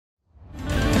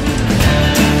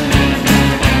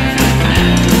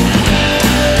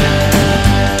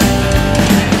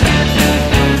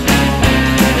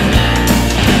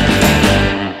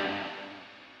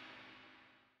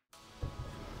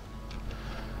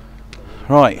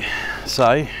Right,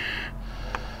 so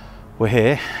we're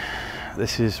here.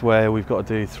 This is where we've got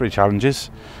to do 3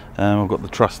 challenges. I've got the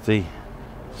trusty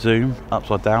Zoom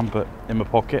upside down but in my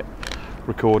pocket,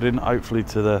 recording hopefully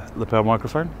to the lapel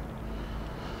microphone.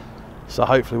 So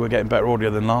hopefully we're getting better audio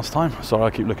than last time. Sorry, I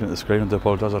keep looking at the screen, I do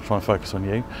apologise, I'll try and focus on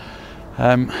you.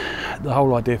 The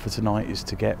whole idea for tonight is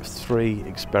to get 3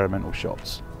 experimental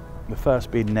shots. The first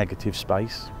being negative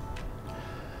space,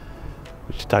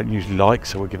 which I don't usually like,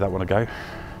 so we'll give that one a go.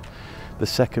 The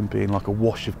second being like a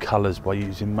wash of colours by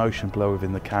using motion blur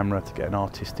within the camera to get an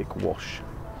artistic wash.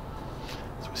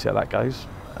 So we'll see how that goes.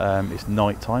 It's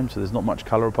night time, so there's not much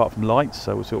colour apart from lights,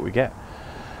 so we'll see what we get.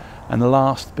 And the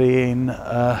last being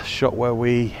a shot where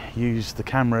we use the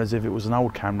camera as if it was an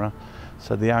old camera,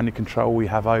 so the only control we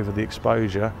have over the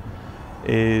exposure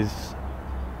is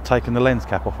taking the lens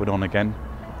cap off and on again,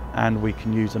 and we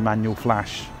can use a manual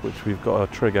flash, which we've got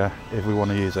to trigger if we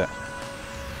want to use it.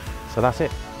 So that's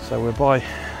it. So we're by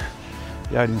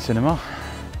the Odeon Cinema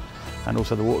and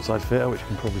also the Waterside Theatre, which you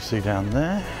can probably see down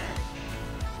there.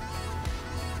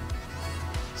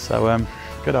 So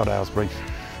good old Aylesbury.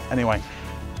 Anyway,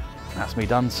 that's me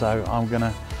done, so I'm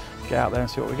gonna get out there and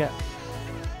see what we get.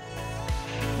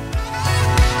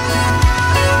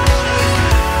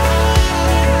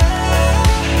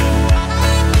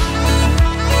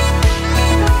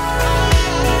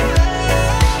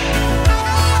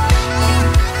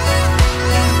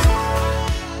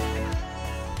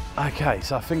 Okay,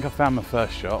 so I think I found my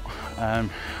first shot.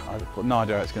 I've got no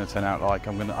idea how it's going to turn out like.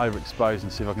 I'm going to overexpose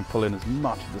and see if I can pull in as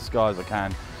much of the sky as I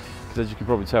can, because as you can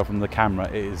probably tell from the camera,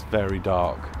 it is very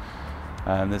dark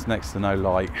and there's next to no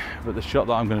light. But the shot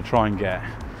that I'm going to try and get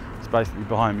is basically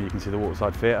behind me. You can see the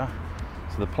Waterside Theatre.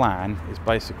 So the plan is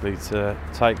basically to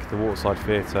take the Waterside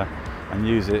Theatre and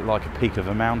use it like a peak of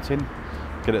a mountain,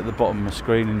 get it at the bottom of my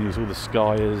screen and use all the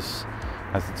sky as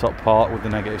the top part with the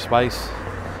negative space.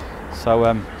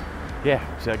 So yeah,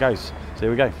 see how it goes. So here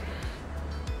we go.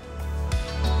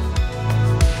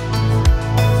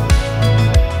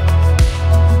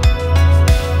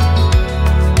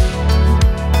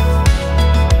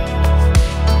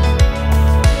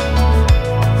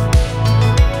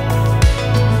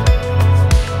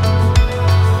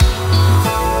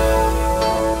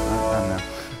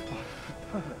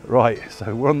 Right,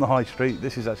 so we're on the high street.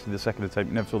 This is actually the second attempt.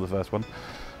 You never saw the first one.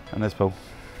 And there's Paul.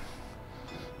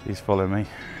 He's following me.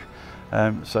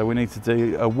 So we need to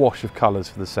do a wash of colours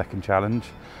for the second challenge,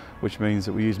 which means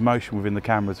that we use motion within the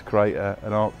camera to create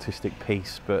an artistic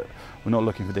piece, but we're not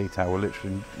looking for detail. We're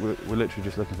literally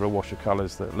just looking for a wash of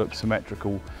colours that look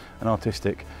symmetrical and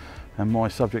artistic. And my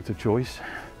subject of choice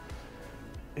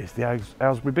is the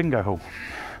Aylesbury Bingo Hall,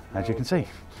 as you can see,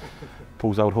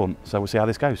 Paul's old haunt. So we'll see how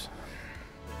this goes.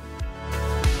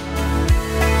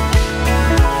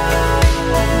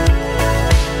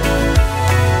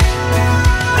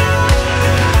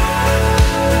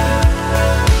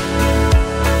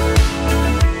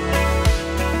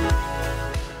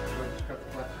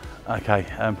 Okay,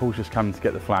 Paul's just come to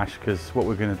get the flash, because what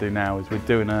we're going to do now is we're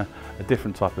doing a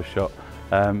different type of shot.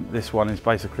 This one is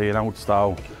basically an old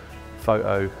style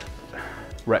photo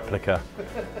replica.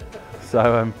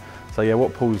 So yeah,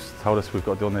 what Paul's told us we've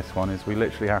got to do on this one is we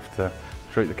literally have to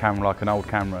treat the camera like an old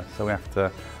camera. So we have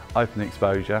to open the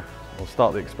exposure, or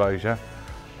start the exposure,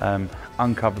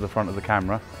 uncover the front of the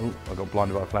camera. Oh, I got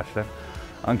blinded by a flash there.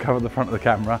 Uncover the front of the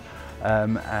camera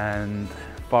and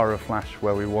fire a flash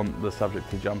where we want the subject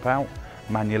to jump out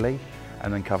manually,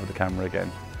 and then cover the camera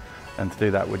again. And to do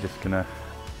that, we're just going to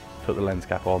put the lens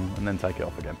cap on and then take it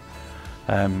off again.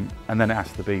 And then it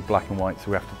has to be black and white,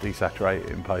 so we have to desaturate it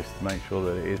in post to make sure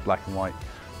that it is black and white.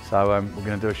 So we're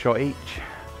going to do a shot each,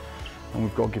 and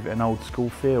we've got to give it an old school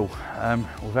feel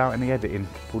without any editing.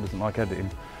 Paul doesn't like editing,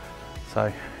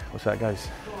 so we'll see how it goes.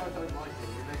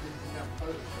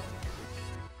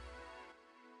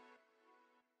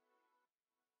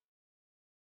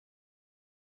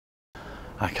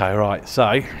 Okay, right,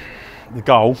 so the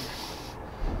goal: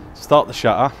 start the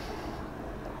shutter,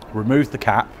 remove the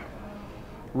cap,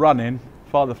 run in,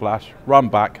 fire the flash, run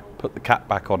back, put the cap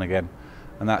back on again.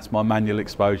 And that's my manual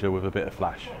exposure with a bit of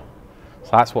flash. So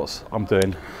that's what I'm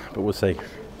doing, but we'll see.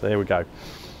 So here we go.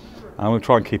 I'm going to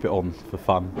try and keep it on for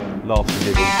fun, laughs and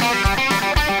giggles.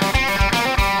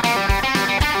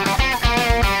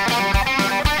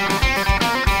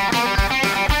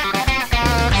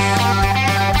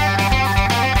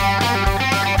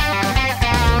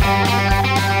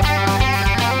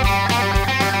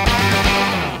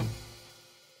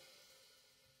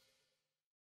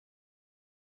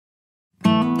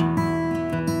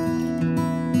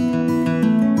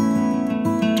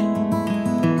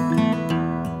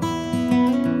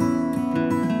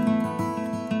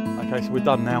 Okay, so we're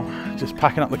done now. Just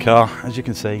packing up the car, as you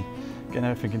can see, getting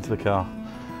everything into the car,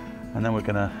 and then we're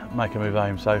going to make a move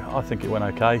home. So I think it went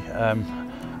okay.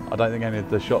 I don't think any of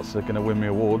the shots are going to win me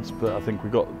awards, but I think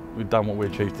we've done what we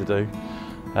achieved to do.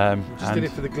 Just did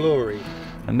it for the glory.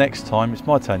 And next time it's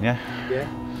my turn, yeah? Yeah.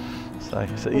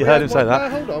 So you heard him say that.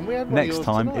 No, hold on, we had one Next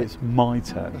time tonight. it's my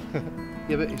turn.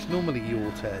 Yeah, but it's normally your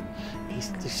turn.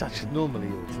 It's normally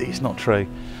your turn. It's not true.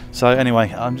 So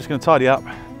anyway, I'm just going to tidy up,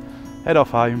 head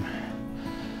off home,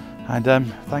 and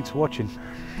thanks for watching.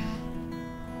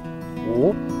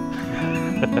 Whoop.